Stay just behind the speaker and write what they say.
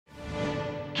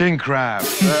King crab.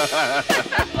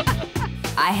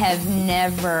 I have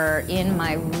never in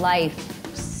my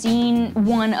life seen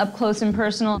one up close and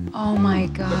personal. Oh my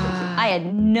God. I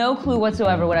had no clue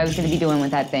whatsoever what I was gonna be doing with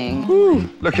that thing. Woo.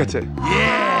 Look at it.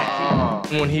 Yeah!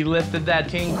 When he lifted that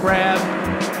king crab,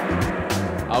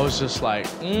 I was just like,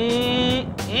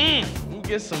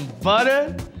 get some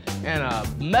butter and a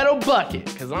metal bucket,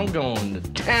 because I'm going to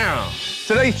town.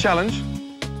 Today's challenge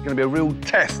is gonna be a real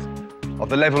test of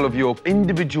the level of your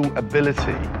individual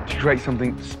ability to create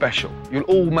something special. You'll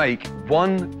all make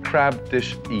one crab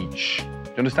dish each.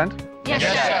 Do you understand? Yes,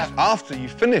 Chef. After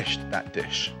you've finished that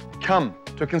dish, come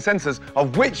to a consensus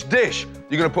of which dish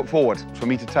you're going to put forward for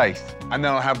me to taste. And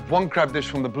then I'll have one crab dish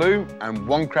from the blue and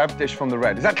one crab dish from the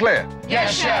red. Is that clear?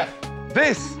 Yes, Chef.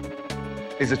 This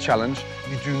is a challenge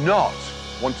you do not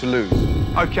want to lose.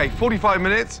 Okay, 45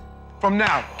 minutes from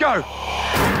now. Go!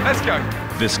 Let's go.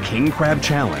 This king crab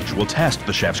challenge will test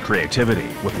the chef's creativity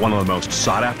with one of the most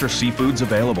sought-after seafoods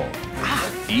available.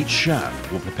 Each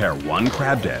chef will prepare one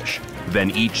crab dish. Then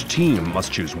each team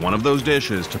must choose one of those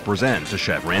dishes to present to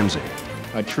Chef Ramsay.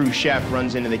 A true chef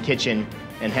runs into the kitchen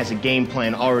and has a game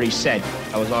plan already set.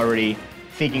 I was already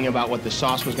thinking about what the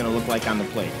sauce was going to look like on the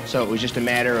plate. So it was just a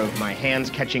matter of my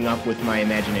hands catching up with my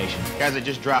imagination. Guys, I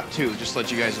just dropped 2, just to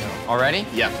let you guys know. Already?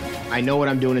 Yep. I know what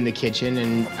I'm doing in the kitchen,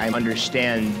 and I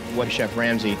understand what Chef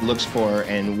Ramsay looks for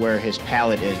and where his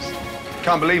palate is.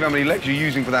 Can't believe how many legs you're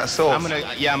using for that sauce.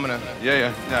 Yeah,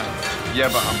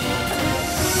 but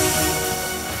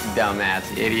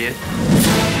Dumbass idiot.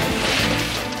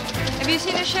 Have you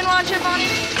seen a chinois, Giovanni?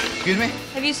 Excuse me?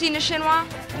 Have you seen a chinois?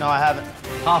 No, I haven't.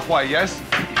 Halfway, yes?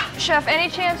 Chef, any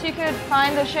chance you could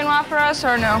find a chinois for us,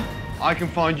 or no? I can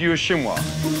find you a chinois.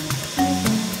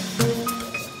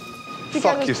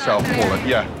 Fuck yourself, Paula.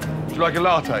 Yeah. Would you like a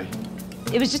latte?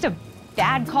 It was just a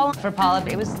bad call for Paula.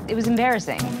 It was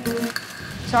embarrassing.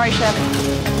 Sorry, Chef.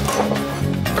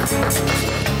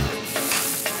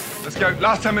 Let's go.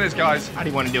 Last 10 minutes, guys. how do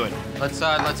you want to do it?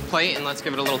 Let's plate and let's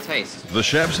give it a little taste. The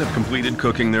chefs have completed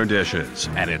cooking their dishes,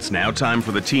 and it's now time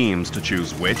for the teams to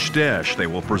choose which dish they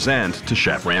will present to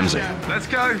Chef Ramsay. Let's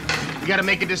go. You got to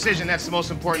make a decision. That's the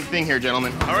most important thing here,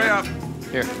 gentlemen. Hurry up.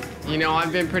 Here. You know,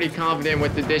 I've been pretty confident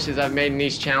with the dishes I've made in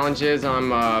these challenges.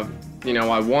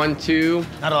 I won 2.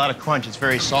 Not a lot of crunch. It's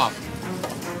very soft.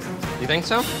 You think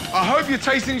so? I hope you're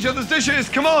tasting each other's dishes.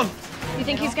 Come on. You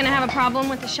think he's gonna have a problem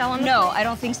with the shell on the No, I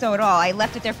don't think so at all. I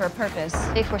left it there for a purpose.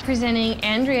 If we're presenting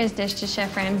Andrea's dish to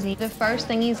Chef Ramsay, the first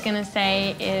thing he's gonna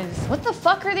say is, "What the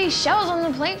fuck are these shells on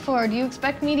the plate for? Do you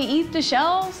expect me to eat the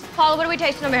shells?" Paula, what are we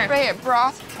tasting over here? Right here,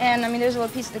 broth. And I mean, there's a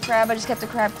little piece of the crab. I just kept the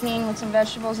crab clean with some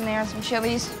vegetables in there and some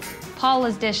chilies.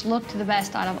 Paula's dish looked the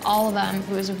best out of all of them.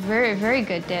 It was a very, very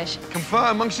good dish. Confer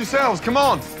amongst yourselves. Come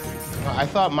on. I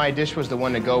thought my dish was the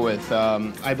one to go with.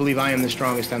 I believe I am the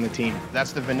strongest on the team.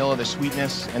 That's the vanilla, the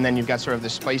sweetness, and then you've got sort of the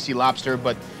spicy lobster,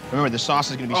 but remember, the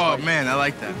sauce is gonna be spicy. Oh, man, I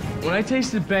like that. When I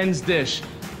tasted Ben's dish,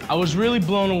 I was really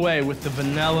blown away with the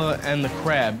vanilla and the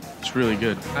crab. It's really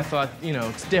good. I thought,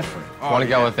 it's different. Want to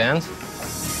go with Ben's?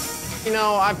 You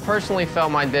know, I personally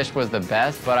felt my dish was the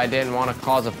best, but I didn't want to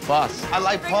cause a fuss. I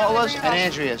like Paula's and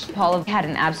Andrea's. Paula had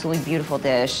an absolutely beautiful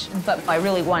dish, but I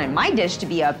really wanted my dish to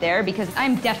be up there because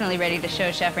I'm definitely ready to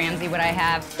show Chef Ramsay what I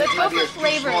have. Let's go for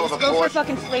flavor. Let's go for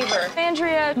fucking flavor.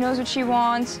 Andrea knows what she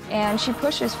wants, and she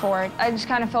pushes for it. I just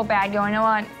kind of felt bad going, you know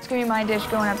what? It's gonna be my dish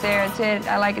going up there. That's it.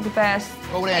 I like it the best.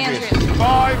 Go with Andrea's.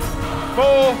 5,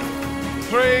 4,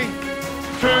 3,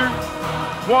 2,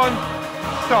 1,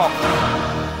 stop.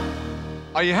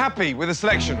 Are you happy with the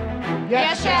selection?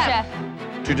 Yes, Chef.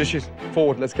 2 dishes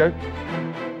forward. Let's go.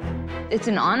 It's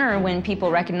an honor when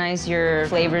people recognize your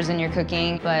flavors in your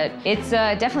cooking, but it's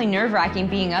definitely nerve-wracking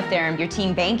being up there and your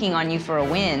team banking on you for a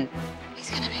win. He's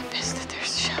gonna be pissed that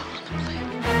there's shell on the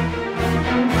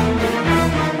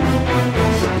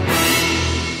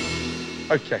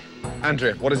plate. Okay.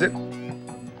 Andrea, what is it?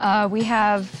 We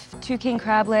have 2 king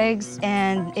crab legs,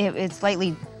 and it's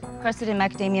slightly crusted in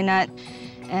macadamia nut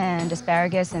and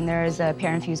asparagus, and there's a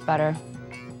pear-infused butter.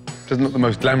 Doesn't look the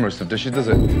most glamorous of dishes, does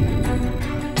it?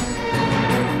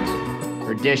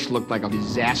 Her dish looked like a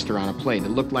disaster on a plate.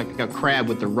 It looked like a crab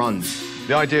with the runs.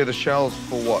 The idea of the shells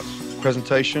for what?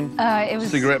 Presentation? It was...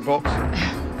 Cigarette box?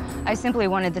 I simply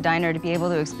wanted the diner to be able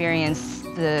to experience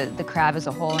the crab as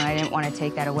a whole, and I didn't want to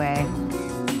take that away.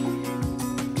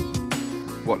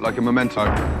 What, like a memento?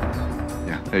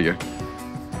 Yeah, there you go.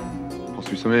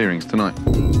 Possibly some earrings tonight.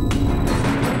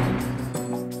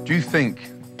 Do you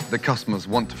think the customers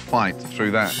want to fight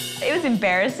through that? It was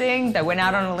embarrassing. I went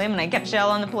out on a limb and I kept shell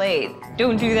on the plate.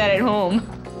 Don't do that at home.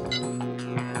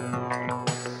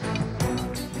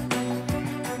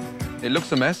 It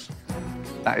looks a mess.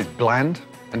 That is bland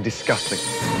and disgusting.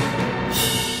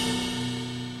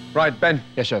 Right, Ben.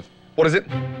 Yes, chef. What is it?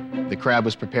 The crab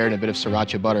was prepared in a bit of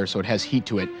sriracha butter, so it has heat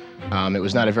to it. It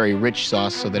was not a very rich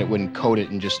sauce, so that it wouldn't coat it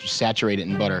and just saturate it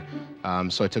in butter.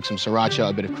 So I took some sriracha,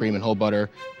 a bit of cream and whole butter,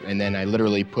 and then I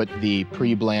literally put the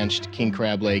pre-blanched king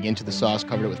crab leg into the sauce,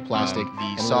 covered it with plastic.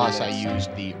 The sauce, I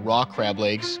used the raw crab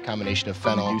legs, combination of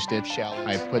fennel, used it, shallots.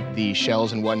 I put the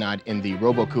shells and whatnot in the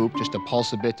RoboCoupe, just to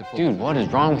pulse a bit. Dude, what is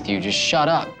wrong with you? Just shut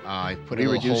up. I put a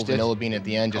little whole vanilla bean at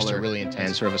the end, just to really intense,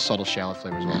 and sort of a subtle shallot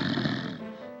flavor as well.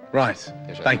 Right.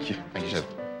 Yes, chef. Thank you. Thank you, chef.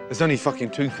 There's only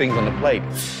fucking 2 things on the plate.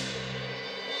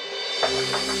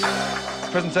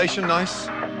 Presentation, nice.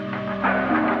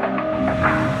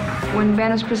 When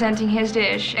Ben was presenting his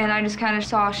dish, and I just kind of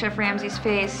saw Chef Ramsay's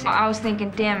face, I was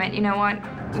thinking, damn it, you know what?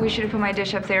 We should have put my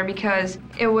dish up there because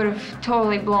it would have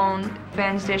totally blown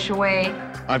Ben's dish away.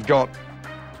 I've got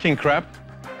king crab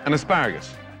and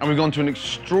asparagus, and we've gone to an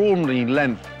extraordinary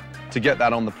length to get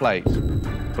that on the plate,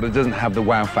 but it doesn't have the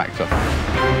wow factor.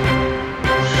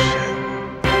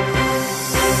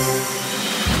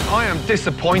 I am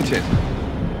disappointed.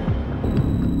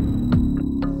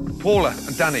 Paula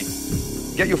and Danny,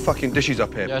 get your fucking dishes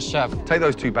up here. Yes, chef. Take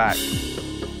those 2 back.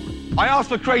 I asked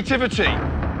for creativity.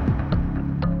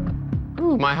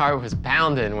 Ooh, my heart was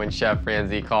pounding when Chef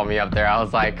Ramsay called me up there. I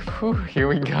was like, whew, here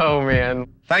we go, man.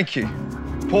 Thank you.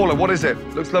 Paula, what is it?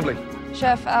 Looks lovely.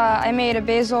 Chef, I made a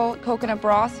basil coconut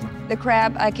broth. The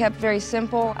crab I kept very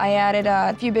simple. I added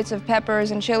a few bits of peppers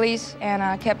and chilies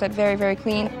and kept it very, very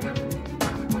clean.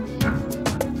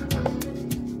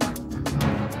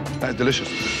 That is delicious.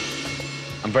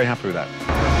 I'm very happy with that.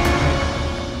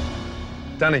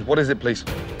 Danny, what is it, please?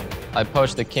 I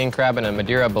poached the king crab in a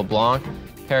Madeira Blanc,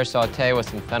 pear sauté with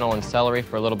some fennel and celery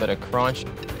for a little bit of crunch.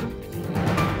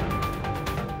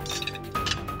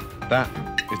 That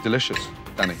is delicious,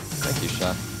 Danny. Thank you,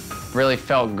 chef. Really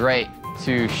felt great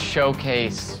to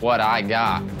showcase what I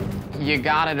got. You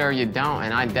got it or you don't,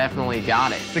 and I definitely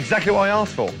got it. It's exactly what I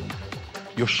asked for.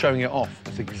 You're showing it off.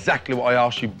 That's exactly what I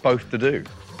asked you both to do.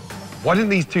 Why didn't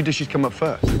these 2 dishes come up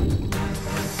first?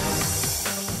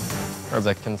 For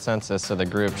the consensus of the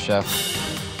group, chef.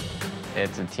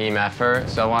 It's a team effort,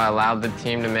 so I allowed the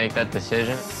team to make that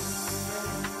decision.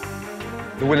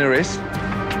 The winner is...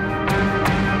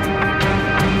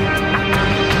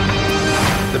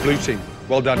 the blue team.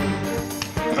 Well done.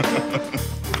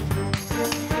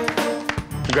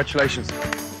 Congratulations.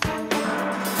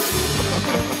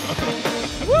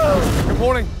 Woo! Good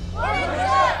morning.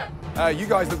 You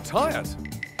guys look tired.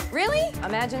 Really?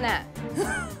 Imagine that.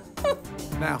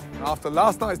 Now, after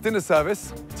last night's dinner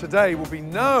service, today will be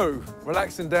no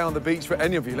relaxing down on the beach for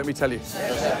any of you, let me tell you.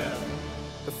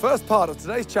 The first part of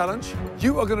today's challenge,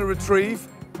 you are going to retrieve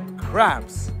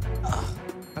crabs.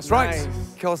 That's right,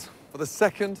 because for the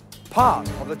second part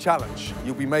of the challenge,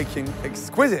 you'll be making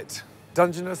exquisite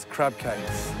Dungeness crab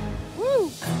cakes.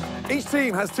 Woo! Each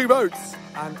team has 2 boats,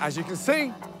 and as you can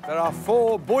see, there are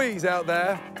 4 buoys out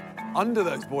there. Under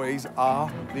those buoys are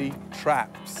the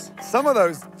traps. Some of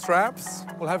those traps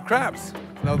will have crabs,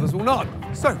 and others will not.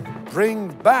 So bring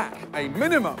back a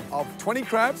minimum of 20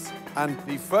 crabs, and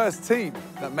the first team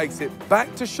that makes it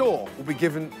back to shore will be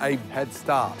given a head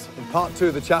start in part 2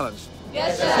 of the challenge.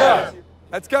 Yes, sir.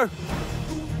 Let's go.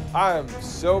 I am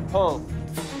so pumped.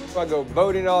 I go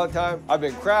boating all the time. I've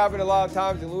been crabbing a lot of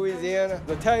times in Louisiana.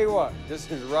 I'll tell you what, this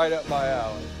is right up my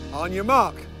alley. On your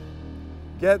mark,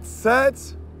 get set,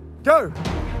 go.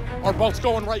 Our boat's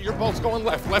going right, your boat's going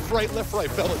left. Left, right,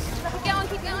 fellas. Keep going,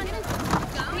 keep going.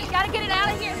 We gotta get it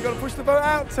out of here. You gotta push the boat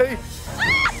out, T.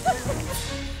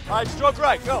 All right, stroke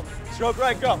right, go. Stroke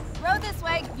right, go. Row this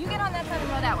way. You get on that side and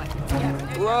row that way.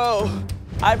 Yeah. Row.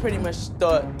 I pretty much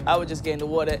thought I would just get in the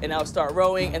water and I would start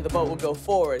rowing and the boat would go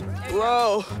forward.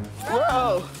 Row,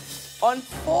 row.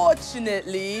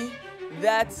 Unfortunately,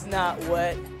 that's not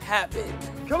what happened.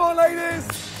 Come on, ladies.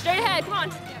 Straight ahead, come on.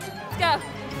 Let's go.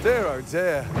 Dear, oh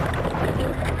dear.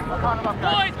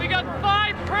 Boys, we got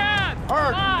 5 crabs.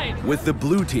 5. With the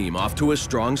blue team off to a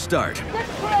strong start. We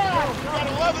got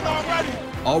 11 already.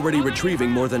 Already retrieving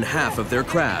more than half of their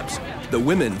crabs, the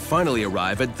women finally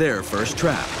arrive at their first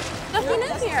trap. Nothing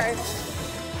in here.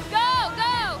 Go,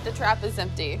 go. The trap is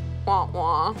empty. Wah,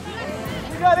 wah.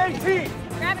 We got 18.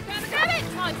 Grab it, grab it, grab it.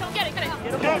 Come on, don't get it, get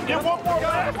it. Get one more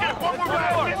back. Get one more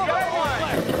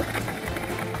back.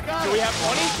 Do we have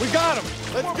 20? We got him.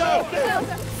 Let's go.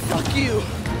 Fuck you.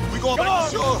 We going back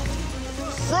to shore.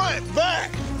 Front, back.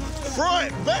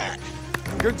 Front, back.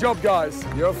 Good job, guys.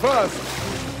 You're first.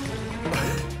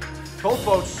 Both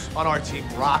boats on our team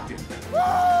rocked it.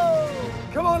 Woo!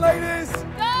 Come on, ladies.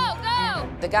 Go, go.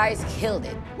 The guys killed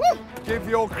it. Woo! Give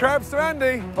your crabs to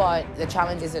Andy. But the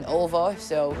challenge isn't over,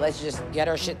 so let's just get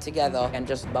our shit together and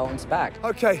just bounce back.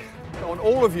 Okay, I want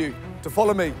all of you to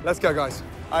follow me. Let's go, guys.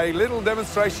 A little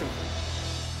demonstration.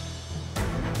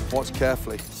 Watch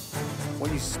carefully.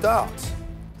 When you start,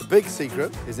 the big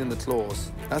secret is in the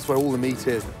claws. That's where all the meat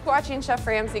is. Watching Chef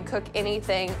Ramsay cook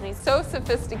anything, he's so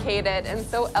sophisticated and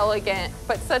so elegant,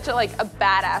 but such a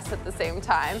badass at the same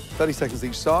time. 30 seconds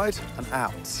each side and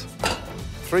out.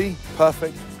 3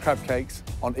 perfect crab cakes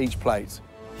on each plate.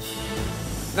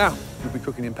 Now, you'll be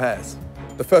cooking in pairs.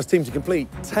 The first team to complete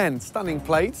 10 stunning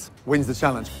plates wins the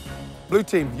challenge. Blue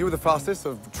team, you were the fastest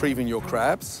of retrieving your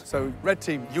crabs. So red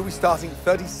team, you'll be starting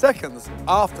 30 seconds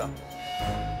after.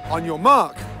 On your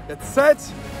mark, get set,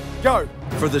 go.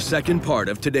 For the second part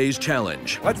of today's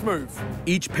challenge, let's move.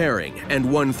 Each pairing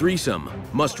and one threesome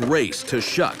must race to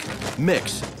shuck,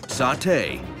 mix,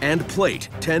 sauté, and plate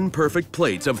 10 perfect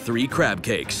plates of 3 crab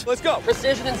cakes. Let's go.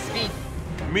 Precision and speed.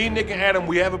 Me, Nick, and Adam,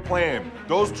 we have a plan.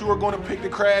 Those 2 are going to pick the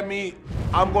crab meat.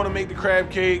 I'm going to make the crab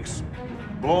cakes,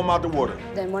 blow them out the water.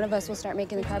 Then one of us will start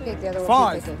making the crab cake, the other will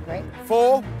 5, keep the cake, right?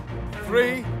 4,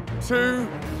 3, 2,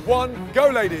 1, go,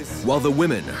 ladies. While the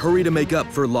women hurry to make up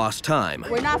for lost time,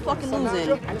 We're not fucking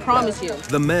losing, I promise you.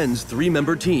 the men's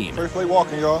 3-member team First play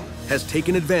walking, y'all. has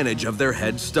taken advantage of their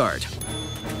head start.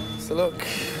 So look,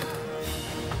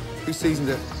 who seasoned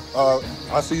it?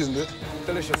 I seasoned it.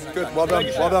 Delicious, good, well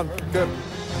done, good.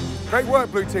 Great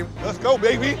work, blue team. Let's go,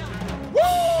 baby.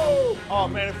 Woo! Oh,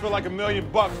 man, it feels like $1 million.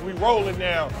 We rolling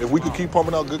now. If we could keep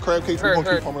pumping out good crab cakes, we're going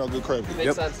to keep pumping out good crab cakes.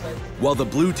 Makes sense. While the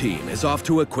blue team is off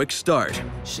to a quick start,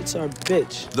 Shit's our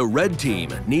bitch. the red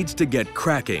team needs to get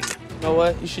cracking. You know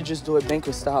what? You should just do it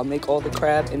banquet style. Make all the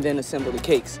crab and then assemble the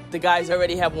cakes. The guys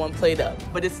already have one plate up,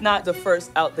 but it's not the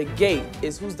first out the gate.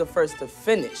 It's who's the first to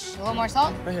finish. A little more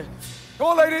salt? Right here. Come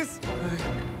on, ladies.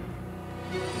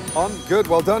 On, good,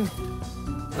 well done.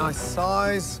 Nice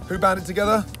size. Who bound it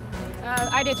together?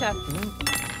 I did, Chef.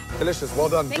 Delicious, well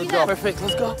done, Thank good you, job. Perfect,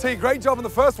 let's go. T, great job on the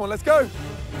first one, let's go.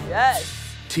 Yes.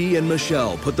 T and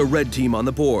Michelle put the red team on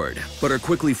the board, but are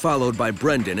quickly followed by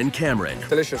Brendan and Cameron.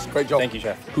 Delicious, great job. Thank you,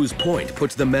 Chef. Whose point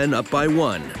puts the men up by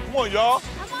 1. Come on, y'all.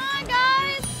 Come on,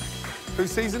 guys. Who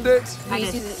seasoned it? I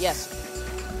seasoned it, yes.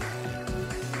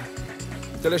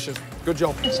 Delicious, good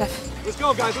job. Chef. Let's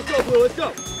go, guys. Let's go, Blue. Let's go.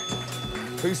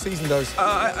 Who seasoned those?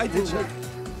 I did, Chef.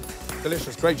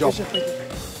 Delicious, great job.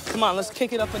 Come on, let's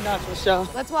kick it up a notch, Michelle.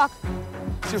 Let's walk.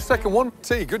 It's your second one.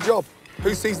 T, good job.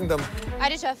 Who seasoned them? I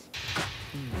did, Chef.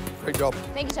 Great job.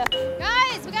 Thank you, Chef.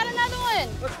 Guys, we got another one.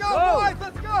 Let's go, boys,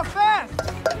 let's go,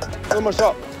 fast. Fill my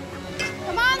shop.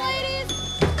 Come on, ladies.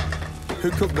 Who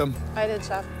cooked them? I did,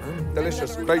 Chef.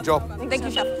 Delicious, great job. Thank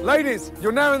you, Chef. Ladies,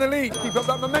 you're now in the lead. Keep up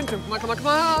that momentum. Come on, come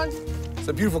on. It's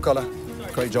a beautiful color.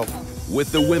 Great job.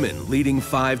 With the women leading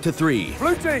 5-3.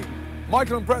 Blue team,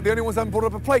 Michael and Brett, the only ones that haven't brought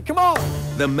up a plate. Come on.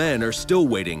 The men are still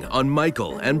waiting on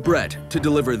Michael and Brett to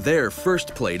deliver their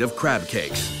first plate of crab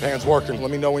cakes. Hands working.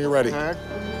 Let me know when you're ready.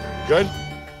 Good?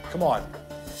 Come on.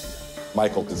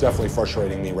 Michael, it's definitely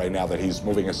frustrating me right now that he's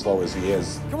moving as slow as he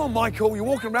is. Come on, Michael. You're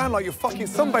walking around like you're fucking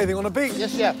sunbathing on a beach.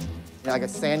 Yes, chef. I got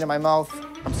sand in my mouth.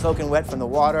 I'm soaking wet from the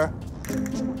water.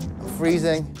 I'm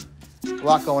freezing. A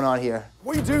lot going on here.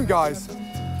 What are you doing, guys?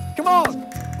 Come on.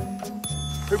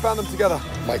 Who bound them together?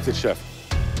 Mike did, Chef.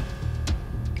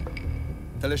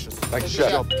 Delicious. Thank you, Good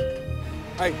Chef. job.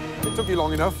 Hey, it took you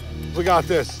long enough. We got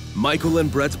this. Michael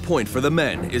and Brett's point for the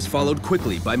men is followed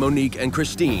quickly by Monique and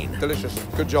Christine. Delicious.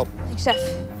 Good job. Thanks, Chef.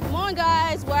 Come on,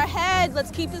 guys, we're ahead.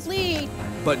 Let's keep this lead.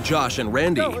 But Josh and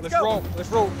Randy Let's roll. Let's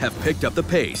roll. have picked up the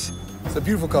pace, It's a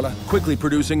beautiful color. quickly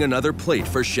producing another plate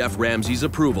for Chef Ramsay's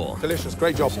approval. Delicious.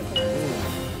 Great job.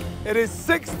 It is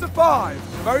 6-5.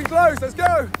 Very close. Let's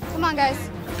go. Come on, guys.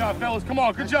 Good job, fellas. Come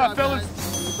on. Good job, fellas.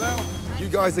 You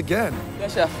guys again.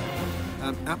 Yes, Chef.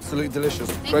 Absolutely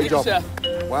delicious. Great job. Chef.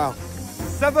 Wow.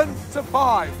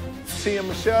 7-5. T and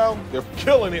Michelle, they're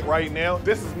killing it right now.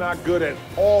 This is not good at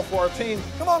all for our team.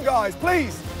 Come on, guys,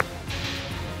 please.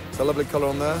 It's a lovely color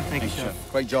on there. Thank you,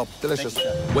 Chef. Great job. Delicious.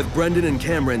 With Brendan and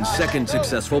Cameron's second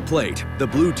successful plate, the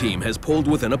blue team has pulled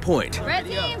within a point, Red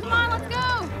team, come on, let's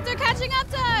go. They're catching up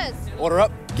to us. Order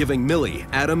up. giving Millie,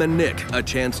 Adam, and Nick a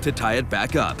chance to tie it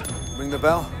back up. Ring the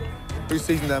bell. Who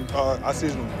seasoned them? I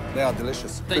seasoned them. They are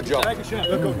delicious. Thank Good you, job. Chef.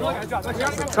 Thank you,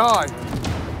 Chef. It's a tie.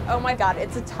 Oh my God,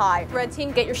 it's a tie. Red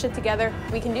team, get your shit together.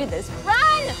 We can do this.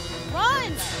 Run!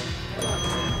 Run!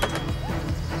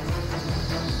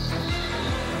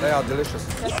 They are delicious.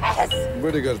 Yes!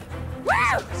 Really good. Woo!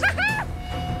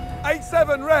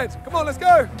 8-7, red. Come on, let's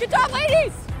go. Good job,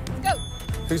 ladies. Let's go.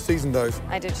 Who seasoned those?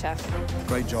 I did, Chef.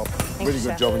 Great job. Thank Really you,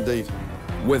 good Chef. job indeed.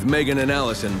 With Megan and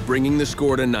Allison bringing the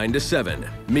score to 9-7,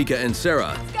 Mika and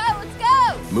Sarah Let's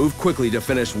go! move quickly to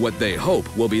finish what they hope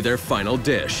will be their final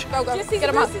dish. Go, go. Get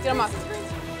him up. Get him up.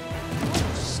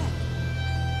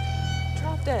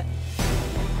 Dropped it.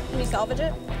 Can you salvage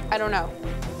it? I don't know.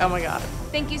 Oh my God.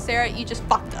 Thank you, Sarah. You just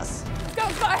fucked us. Go,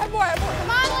 go. I have more. Come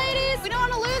on, ladies. We don't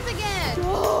want to lose again.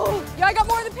 Yeah, I got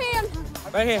more in the pan.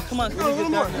 Right here, come on. Go, a little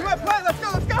more. You have play. Let's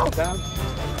go, let's go. Down.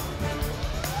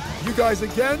 You guys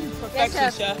again?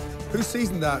 Yes, Chef. Who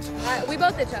seasoned that? We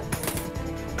both did, Chef.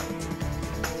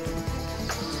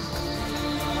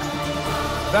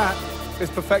 That is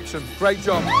perfection. Great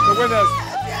job. The winners.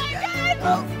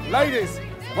 Ladies,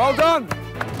 well done.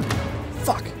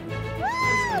 Fuck.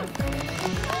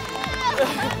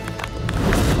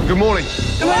 Good morning.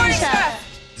 Good morning, Chef.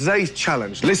 Today's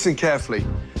challenge, listen carefully.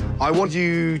 I want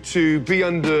you to be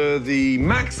under the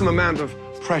maximum amount of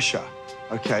pressure,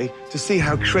 okay, to see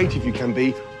how creative you can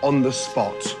be on the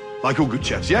spot. Like all good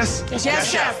chefs, yes?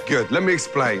 Yes, Chef. Good, let me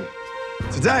explain.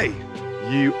 Today,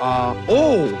 you are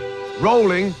all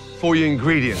rolling for your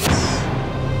ingredients.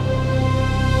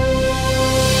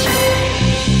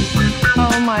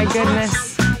 Oh my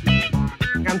goodness.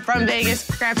 I'm from Vegas,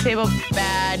 crab table,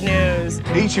 bad news.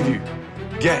 Each of you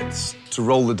gets to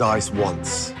roll the dice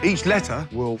once. Each letter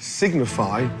will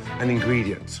signify an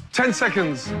ingredient. 10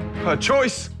 seconds per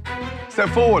choice. Step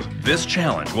forward. This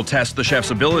challenge will test the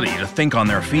chef's ability to think on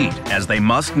their feet, as they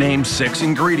must name 6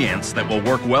 ingredients that will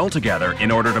work well together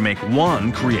in order to make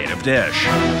one creative dish.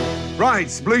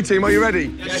 Right, blue team, are you ready?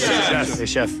 Yes, Chef. Hey,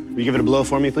 Chef, will you give it a blow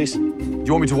for me, please? Do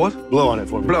you want me to what? Blow on it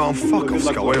for me. Blow on, fuck off,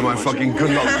 Scott. Where am I fucking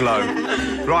good luck blow?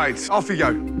 Right, off you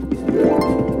go.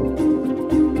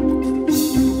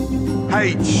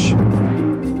 H.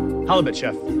 Halibut,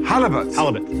 Chef. Halibut?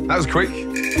 Halibut. That was quick.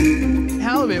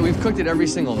 Halibut, we've cooked it every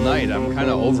single night. I'm kind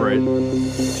of over it.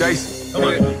 Jason. Come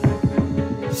on.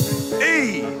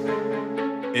 E.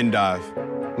 Endive.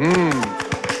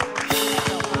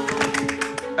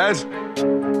 Ed.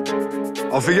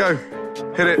 Off you go.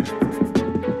 Hit it.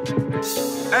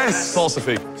 S.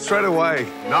 Salsify. Straight away.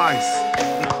 Nice.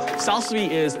 Salsify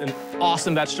is an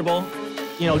awesome vegetable.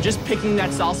 You know, just picking that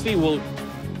salsify will,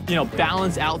 you know,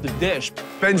 balance out the dish.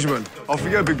 Benjamin. Off you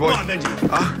go, big boy. Come on, Benjamin.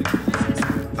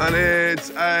 And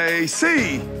it's a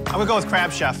C. I'm gonna go with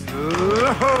crab, Chef.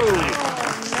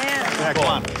 Yeah, come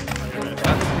on.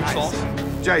 Nice.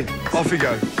 Jay, off you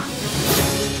go.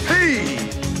 P.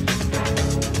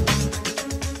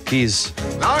 Peas.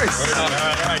 Nice.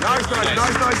 Nice.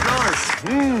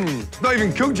 Not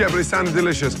even cooked yet, but it sounded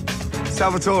delicious.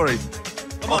 Salvatore.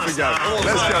 Off we go.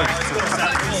 Let's go.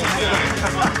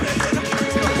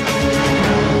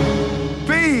 B.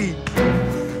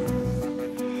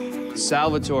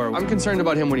 Salvatore. I'm concerned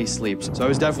about him when he sleeps, so I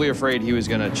was definitely afraid he was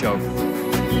gonna choke.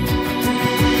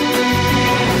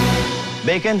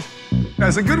 Bacon.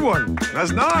 That's a good one.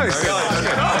 That's nice.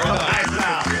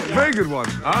 Very good one.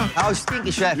 Huh? I was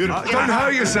thinking, Chef. Don't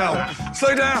hurt yourself.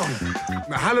 Slow down.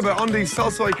 Halibut, onion,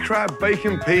 salsa, crab,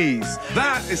 bacon, peas.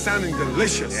 That is sounding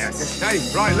delicious. Yes. Hey,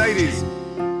 right, ladies.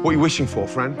 What are you wishing for,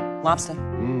 friend? Lobster.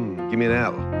 Give me an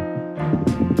L.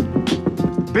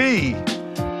 B.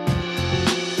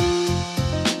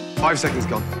 5 seconds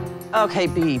gone. Okay,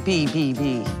 B.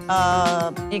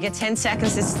 You get 10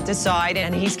 seconds to decide,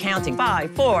 and he's counting.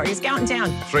 5, 4, he's counting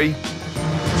down. 3,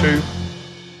 2,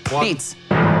 1. Beets.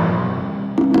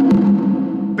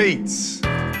 Beets.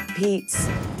 Beets.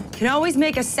 Can always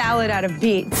make a salad out of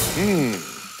beets.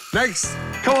 Next.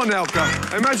 Come on, Elka.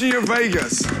 Imagine you're in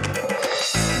Vegas.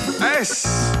 S.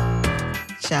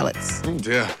 Shallots. Oh,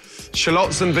 dear.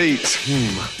 Shallots and beets.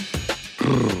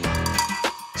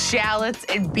 Shallots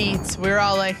and beets. We were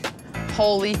all like,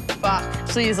 holy fuck.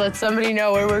 Please let somebody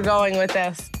know where we're going with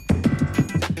this.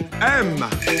 M.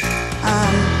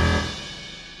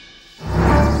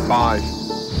 5.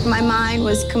 My mind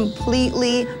was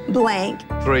completely blank.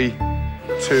 3,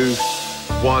 2,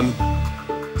 1.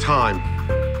 Time.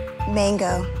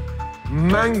 Mango.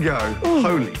 Mango.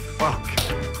 Holy fuck.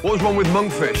 What was wrong with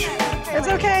monkfish? It's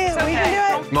okay. We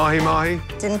can do it. Mahi.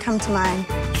 Didn't come to mind.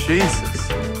 Jesus.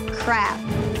 Crap.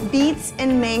 Beets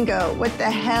and mango. What the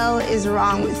hell is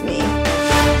wrong with me?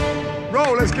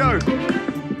 Roll, let's go.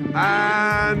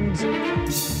 And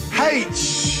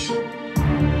H.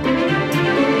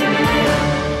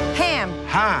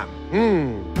 Ham.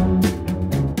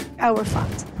 Oh, we're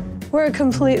fucked. We're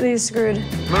completely screwed.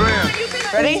 Maria.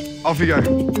 Ready? Off you go.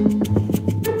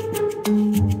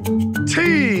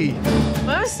 T.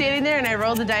 When I was standing there and I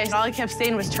rolled the dice, all I kept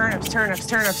saying was turnips, turnips,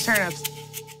 turnips, turnips.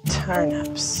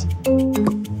 Turnips.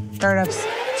 Turnips.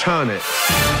 Turnip.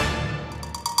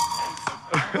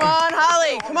 Come on,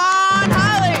 Holly. Come on,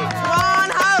 Holly. Come on,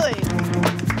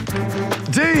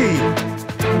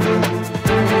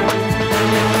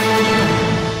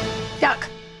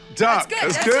 duck.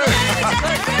 That's good.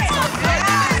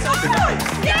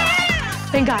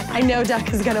 Thank God. I know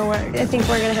duck is gonna work. I think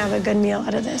we're gonna have a good meal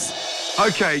out of this.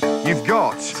 Okay, you've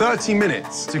got 30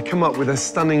 minutes to come up with a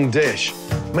stunning dish.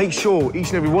 Make sure each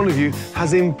and every one of you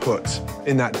has input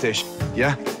in that dish,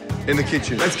 yeah? In the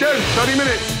kitchen. Let's go, 30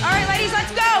 minutes. All right, ladies,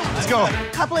 let's go. Let's go.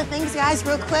 Couple of things, guys,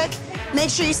 real quick. Make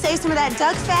sure you save some of that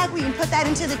duck fat. We can put that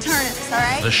into the turnips, all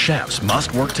right? The chefs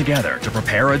must work together to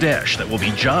prepare a dish that will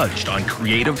be judged on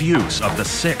creative use of the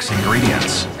 6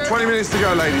 ingredients. 20 minutes to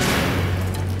go, ladies.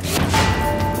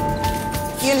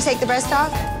 You gonna take the breast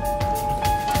off?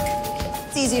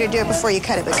 It's easier to do it before you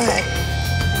cut it, but go ahead.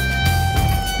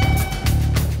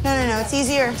 No, it's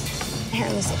easier. Here,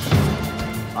 listen.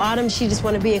 Autumn, she just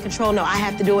want to be in control. No, I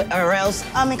have to do it or else.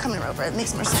 I'm coming over. It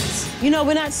makes more sense. You know,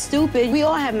 we're not stupid. We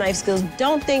all have knife skills.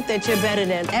 Don't think that you're better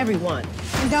than everyone.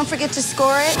 And don't forget to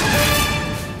score it.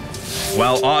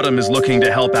 While Autumn is looking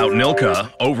to help out Nilka,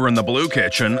 over in the blue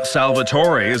kitchen,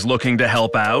 Salvatore is looking to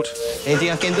help out...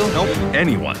 Anything I can do? Nope.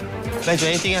 Anyone. Benjo,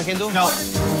 anything I can do? No.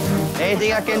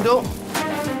 Anything I can do?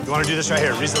 You want to do this right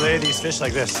here. Risolé these fish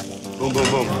like this. Boom, boom,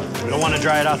 boom. We don't want to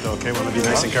dry it out, though, okay? We want to be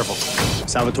nice and careful.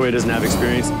 Salvatore doesn't have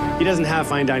experience. He doesn't have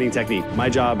fine dining technique. My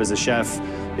job as a chef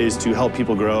is to help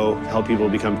people grow, help people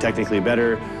become technically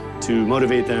better, to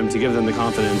motivate them, to give them the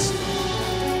confidence.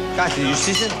 Guys, did you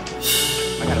season?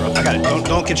 I got it.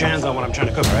 Don't get your hands on what I'm trying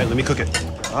to cook, all right? Let me cook it.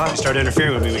 You start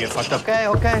interfering with me, we get fucked up.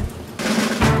 Okay.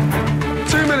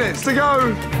 2 minutes to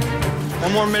go.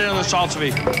 1 more minute on the salsa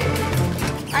vee.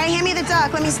 All right, hand me the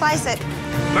duck. Let me slice it.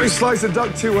 Don't slice the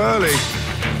duck too early.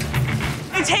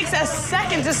 It takes a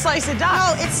second to slice a duck.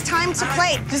 No, it's time to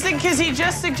plate. Just because he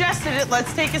just suggested it,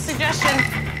 let's take a suggestion.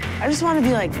 I just want to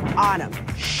be like, Autumn,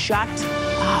 shut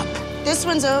up. This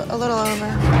one's a little over.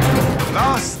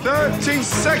 Last 30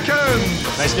 seconds.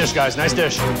 Nice dish, guys. Nice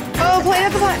dish. Oh, plate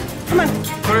at the butt. Come on.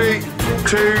 3,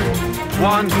 2,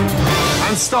 1,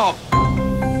 and stop.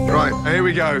 Right, here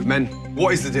we go, men.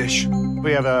 What is the dish?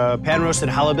 We have a pan-roasted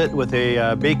halibut with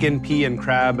a bacon, pea, and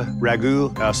crab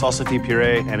ragu, salsa fee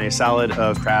puree, and a salad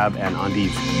of crab and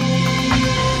endive.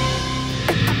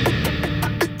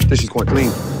 Dish is quite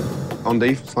clean.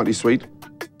 Endive, slightly sweet.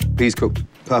 Peas cooked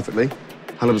perfectly.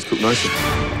 Halibut's cooked nicely.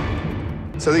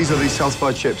 So these are the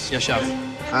salsa chips? Yes, chef.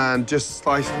 And just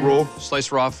sliced raw?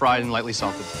 Sliced raw, fried, and lightly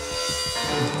salted.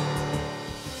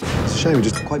 It's a shame, they're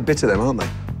just quite bitter then, aren't they?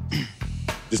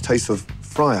 Just taste of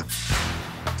fryer.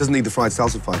 Doesn't need the fried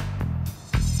salsa fine.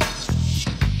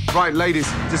 Right, ladies,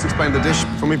 just explain the dish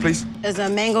for me, please. It's a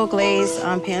mango glazed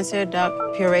pan-seared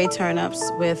duck puree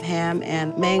turnips with ham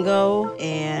and mango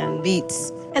and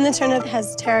beets. And the turnip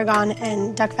has tarragon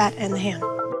and duck fat and the ham.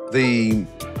 The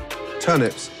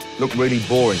turnips look really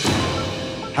boring.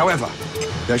 However,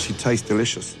 they actually taste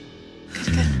delicious.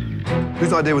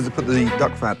 Whose idea was to put the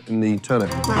duck fat in the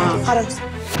turnip? Autumn's.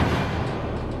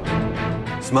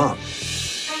 Smart.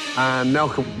 And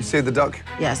Nelka, you see the duck?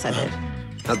 Yes, I did.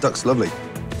 That duck's lovely.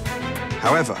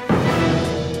 However,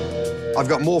 I've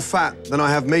got more fat than I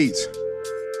have meat.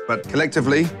 But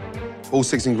collectively, all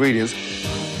 6 ingredients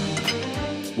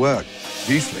work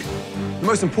beautifully. The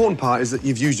most important part is that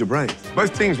you've used your brain.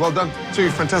 Both teams, well done. 2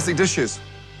 fantastic dishes.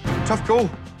 Tough call.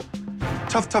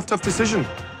 Tough decision.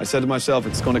 I said to myself,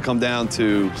 it's going to come down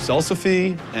to salsa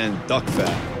fee and duck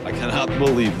fat. I cannot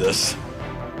believe this.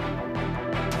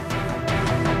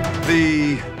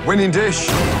 The winning dish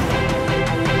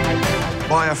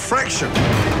by a fraction.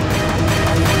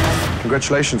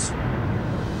 Congratulations.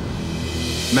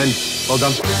 Men, well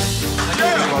done.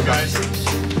 Well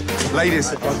done.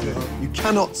 Ladies, you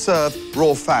cannot serve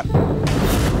raw fat.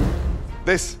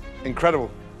 This incredible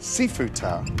seafood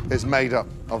tower is made up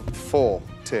of 4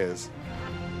 tiers.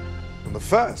 On the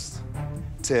first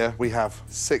tier, we have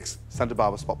 6 Santa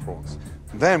Barbara spot prawns.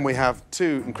 Then we have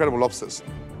 2 incredible lobsters.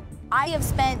 I have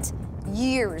spent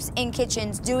years in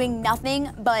kitchens doing nothing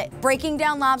but breaking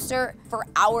down lobster for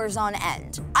hours on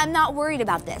end. I'm not worried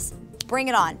about this. Bring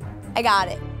it on. I got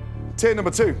it. Tier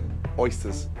number 2,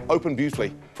 oysters. Open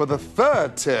beautifully. For the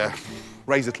third tier,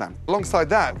 razor clam. Alongside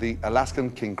that, the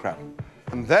Alaskan king crab.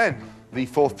 And then the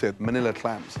 4th tier, Manila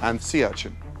clams and sea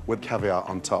urchin with caviar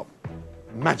on top.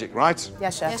 Magic, right?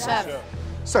 Yes, chef. Yes, chef.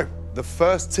 So, the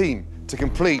first team to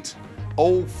complete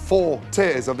all 4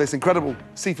 tiers of this incredible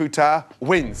seafood tower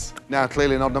wins. Now,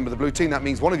 clearly an odd number of the blue team. That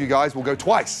means one of you guys will go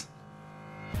twice.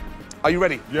 Are you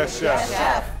ready? Yes, chef. Yes,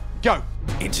 chef. Go.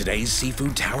 In today's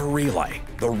Seafood Tower relay,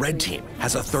 the red team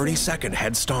has a 30-second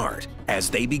head start as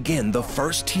they begin the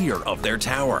first tier of their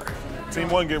tower. Team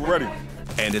 1, get ready.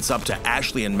 And it's up to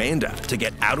Ashley and Manda to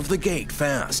get out of the gate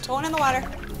fast. Going in the water.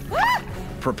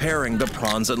 Preparing the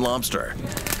prawns and lobster.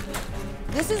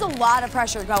 This is a lot of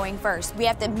pressure going first. We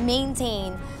have to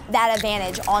maintain that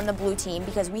advantage on the blue team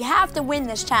because we have to win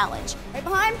this challenge. Right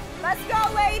behind. Let's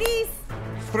go, ladies.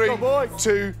 3,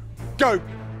 2, go.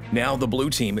 Now the blue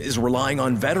team is relying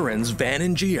on veterans Van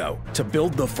and Gio to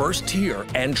build the first tier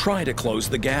and try to close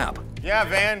the gap. Yeah,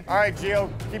 Van. All right, Gio,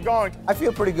 keep going. I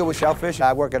feel pretty good with shellfish.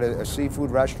 I work at a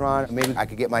seafood restaurant. Maybe I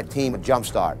could get my team a jump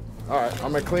start. All right,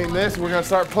 I'm gonna clean this. We're gonna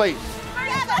start plate.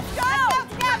 Yeah, let's go.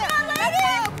 Together.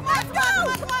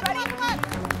 Come on, ladies. Come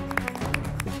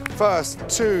on. First,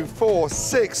 2, 4,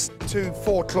 6, 2,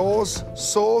 4 claws,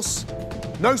 sauce,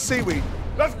 no seaweed.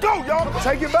 Let's go, y'all.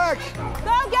 Take it back.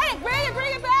 Go get it.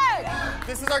 Bring it back.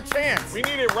 This is our chance. We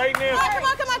need it right now. Come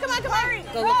on. Go look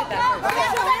at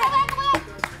that.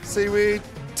 Seaweed,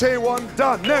 tier 1,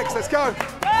 done. Next, let's go.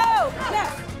 Go.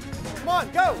 Come on,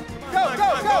 go.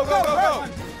 Go.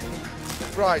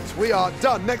 Right, we are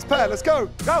done. Next pair, let's go.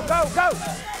 Go.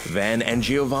 Van and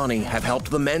Giovanni have helped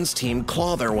the men's team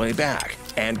claw their way back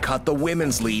and cut the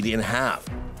women's lead in half.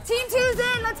 Team 2's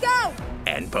in, let's go.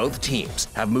 And both teams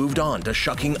have moved on to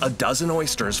shucking a dozen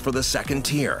oysters for the second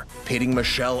tier, pitting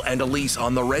Michelle and Elise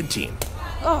on the red team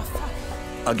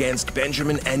against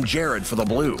Benjamin and Jared for the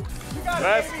blue.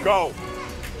 Let's go.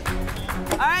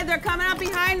 All right, they're coming up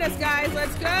behind us, guys.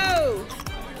 Let's go.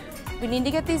 We need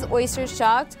to get these oysters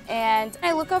shucked, and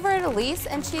I look over at Elise,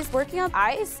 and she's working on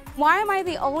ice. Why am I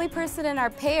the only person in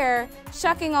our pair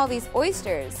shucking all these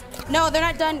oysters? No, they're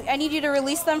not done. I need you to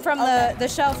release them from the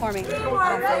shell for me. I don't feel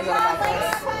good about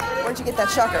this. Where'd you get that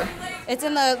shucker? It's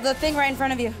in the thing right in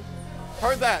front of you.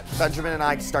 Heard that. Benjamin and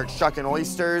I start shucking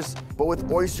oysters, but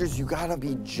with oysters, you gotta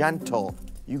be gentle.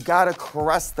 You gotta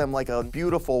caress them like a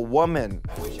beautiful woman.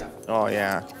 Oh,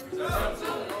 yeah.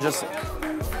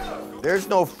 There's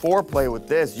no foreplay with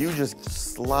this. You just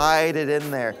slide it in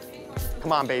there.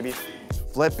 Come on, baby.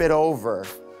 Flip it over.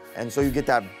 And so you get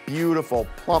that beautiful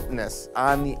plumpness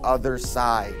on the other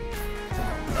side.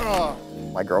 Oh,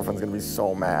 my girlfriend's gonna be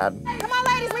so mad. Come on,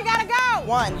 ladies, we gotta go.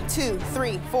 1, 2,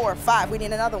 3, 4, 5. We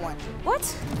need another one. What?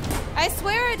 I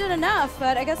swear I did enough,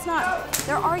 but I guess not.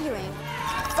 They're arguing.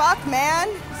 Fuck, man.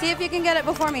 See if you can get it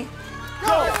before me.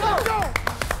 Go.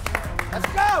 Let's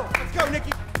go,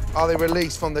 Nikki. Are they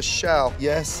released from the shell?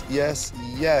 Yes.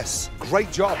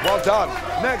 Great job, well done.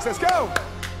 Next, let's go.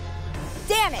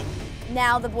 Damn it.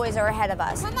 Now the boys are ahead of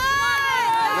us. Come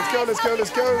on.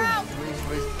 Let's go.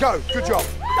 Go, good job.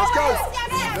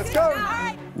 Let's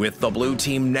go. With the blue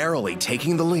team narrowly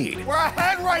taking the lead, We're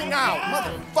ahead right now.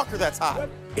 Motherfucker, that's hot.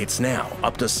 it's now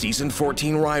up to season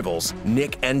 14 rivals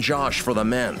Nick and Josh for the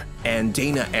men and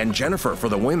Dana and Jennifer for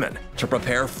the women to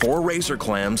prepare 4 razor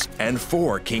clams and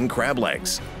 4 king crab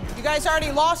legs. You guys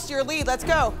already lost your lead. Let's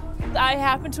go. I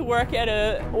happen to work at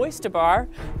an oyster bar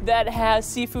that has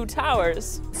seafood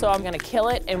towers. So I'm gonna kill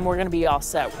it and we're gonna be all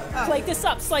set. Plate this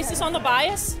up, slice this on the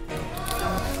bias.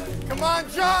 Come on,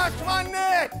 Josh, come on,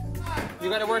 Nick. You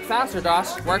gotta work faster,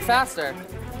 Josh. Work faster.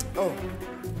 Oh.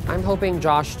 I'm hoping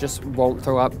Josh just won't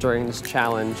throw up during this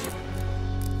challenge.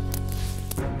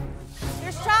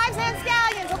 There's chives and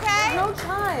scallions, okay? No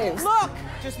chives. Look,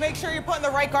 just make sure you're putting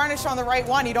the right garnish on the right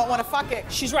one. You don't want to fuck it.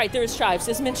 She's right, there's chives,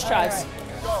 there's minced chives.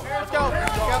 Let's go.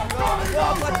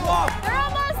 Let's walk. They're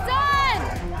almost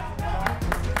done.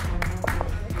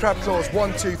 Crab claws,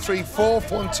 1, 2, 3, 4.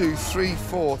 1, 2, 3,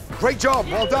 4. Great job,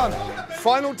 well done.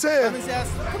 Final tier.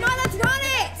 Come on, let's run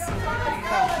it.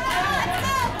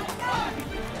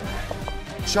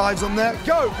 Chives on there.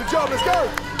 Go, good job, let's go.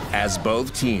 As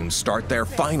both teams start their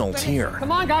final tier,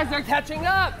 Come on, guys, they're catching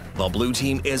up. the blue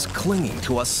team is clinging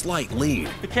to a slight lead.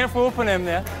 Be careful opening him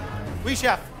there. We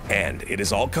chef. And it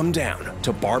has all come down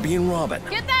to Barbie and Robin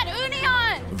Get that uni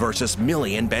on. versus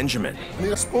Millie and Benjamin I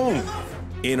need a spoon.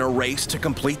 in a race to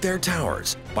complete their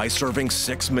towers by serving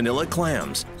 6 manila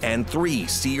clams and 3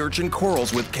 sea urchin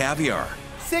corals with caviar.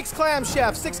 6 clam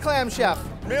chef, 6 clam chef.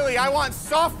 Millie, I want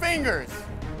soft fingers.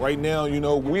 Right now, you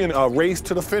know, we in a race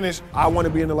to the finish. I want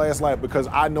to be in the last lap because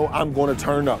I know I'm going to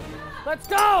turn up. Let's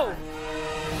go.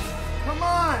 Come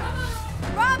on.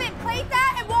 Robin, plate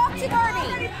that and walk to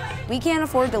Barbie. We can't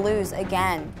afford to lose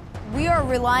again. We are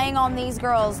relying on these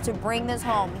girls to bring this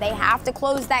home. They have to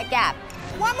close that gap.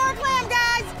 One more clam,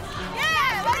 guys.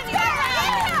 Yeah, let's go.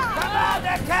 Come on,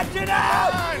 they're catching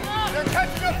up. They're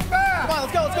catching up fast. Come on,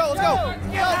 let's go.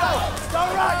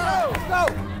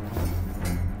 Go.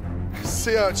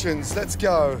 Sea urchins, let's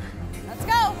go. Let's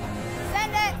go.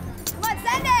 Send it. Come on,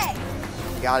 send it.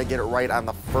 You gotta get it right on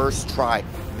the first try.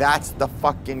 That's the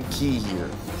fucking key here.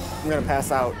 I'm gonna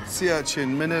pass out. Sea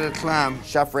urchin, manila clam.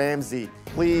 Chef Ramsay,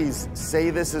 please say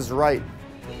this is right.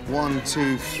 1,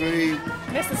 2, 3.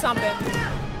 Missing something.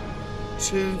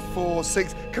 2, 4,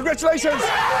 6. Congratulations!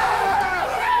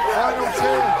 Final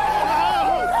 10.